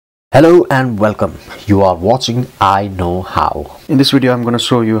Hello and welcome. You are watching I Know How. In this video I'm going to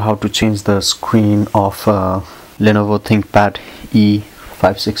show you how to change the screen of Lenovo Thinkpad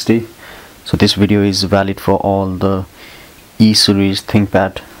E560. So this video is valid for all the E series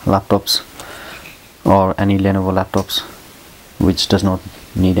ThinkPad laptops or any Lenovo laptops which does not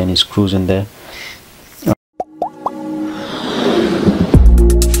need any screws in there.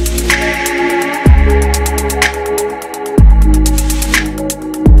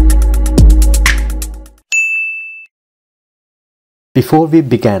 Before we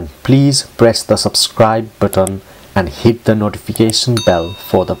begin, please press the subscribe button and hit the notification bell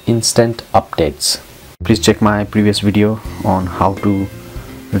for the instant updates. Please check my previous video on how to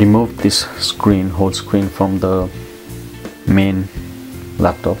remove this whole screen from the main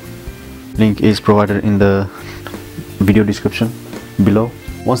laptop. Link is provided in the video description below.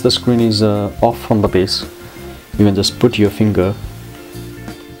 Once the screen is off from the base, you can just put your finger,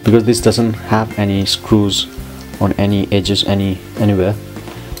 because this doesn't have any screws on any edges anywhere.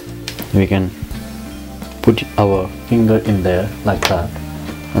 We can put our finger in there like that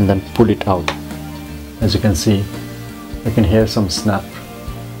and then pull it out. As you can see, you can hear some snap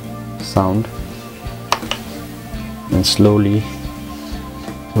sound, and slowly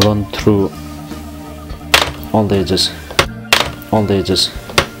run through all the edges.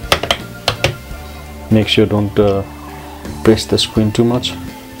 Make sure don't press the screen too much,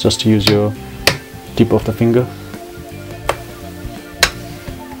 just use your tip of the finger.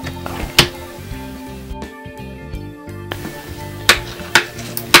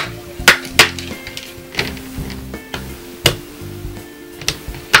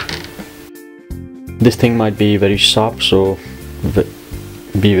 This thing might be very sharp, so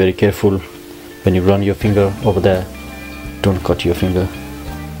be very careful when you run your finger over there. Don't cut your finger.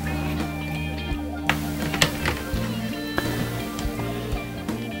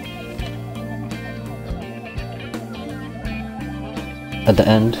 At the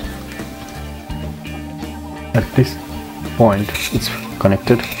end, at this point, it's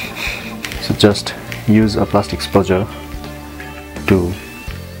connected, so just use a plastic spudger to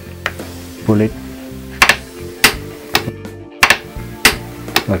pull it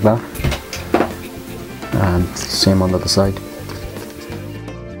like that, and same on the other side.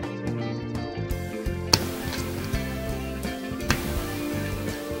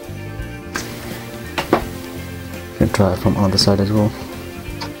 You can try it from other side as well.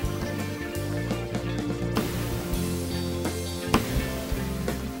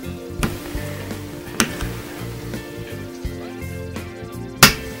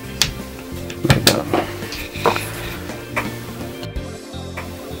 Like that.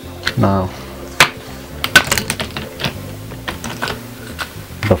 Now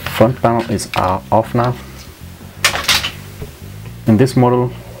the front panel is off now. In this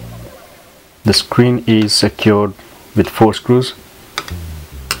model, the screen is secured with 4 screws.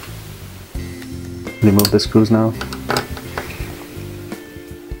 Remove the screws now.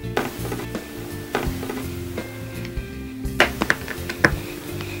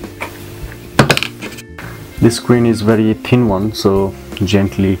 This screen is very thin one, so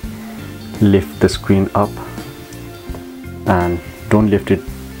gently lift the screen up, and don't lift it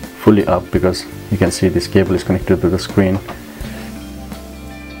fully up because you can see this cable is connected to the screen.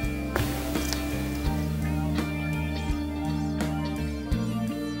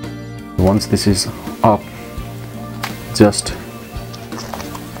 Once this is up, just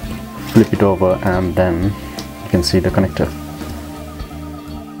flip it over and then you can see the connector.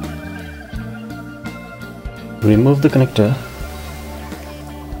 Remove the connector.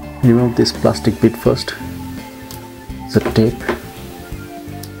 Remove this plastic bit first, the tape.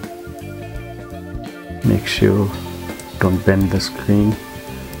 Make sure don't bend the screen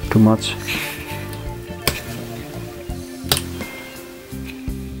too much.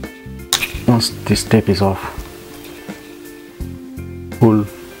 Once this tape is off, pull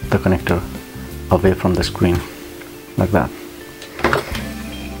the connector away from the screen like that.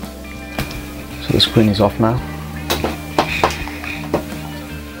 So the screen is off now.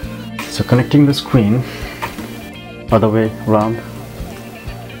 So connecting the screen other way around.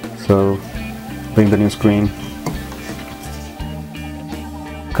 So bring the new screen,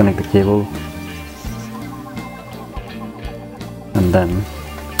 connect the cable, and then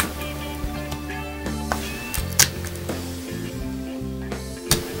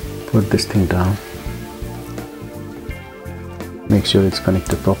put this thing down. Make sure it's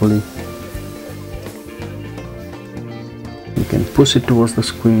connected properly. You can push it towards the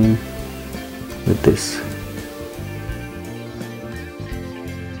screen with this.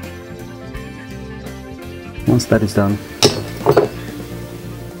 Once that is done,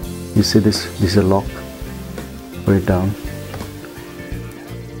 You see this is a lock. Put it down.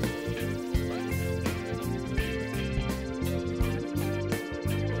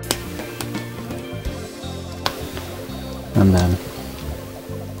 And then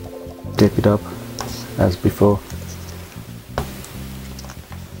take it up as before,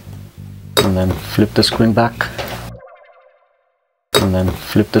 and then flip the screen back, and then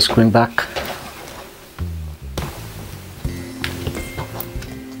flip the screen back.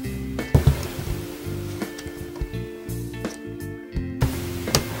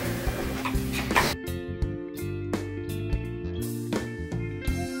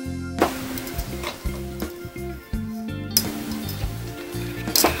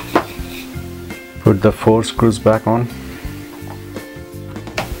 Put the 4 screws back on.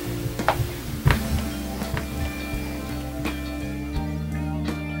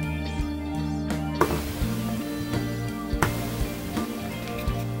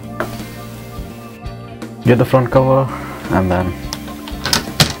 Get the front cover and then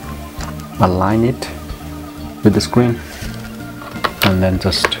align it with the screen, and then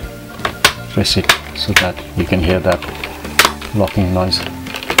just press it so that you can hear that locking noise.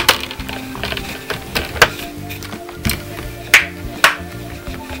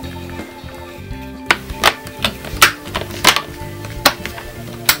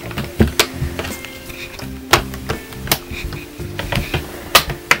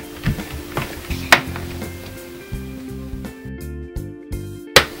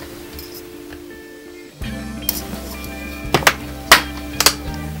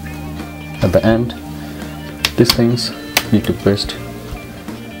 At the end, these things need to twist.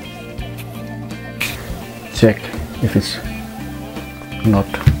 Check if it's not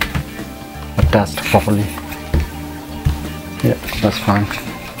attached properly. Yeah, that's fine.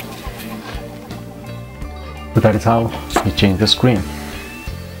 So that is how you change the screen.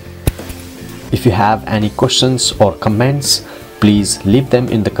 If you have any questions or comments, please leave them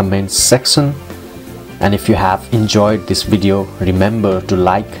in the comments section. And if you have enjoyed this video, remember to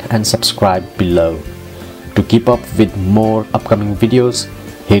like and subscribe below. To keep up with more upcoming videos,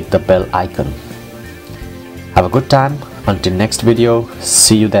 hit the bell icon. Have a good time. Until next video,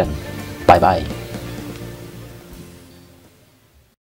 see you then. Bye bye.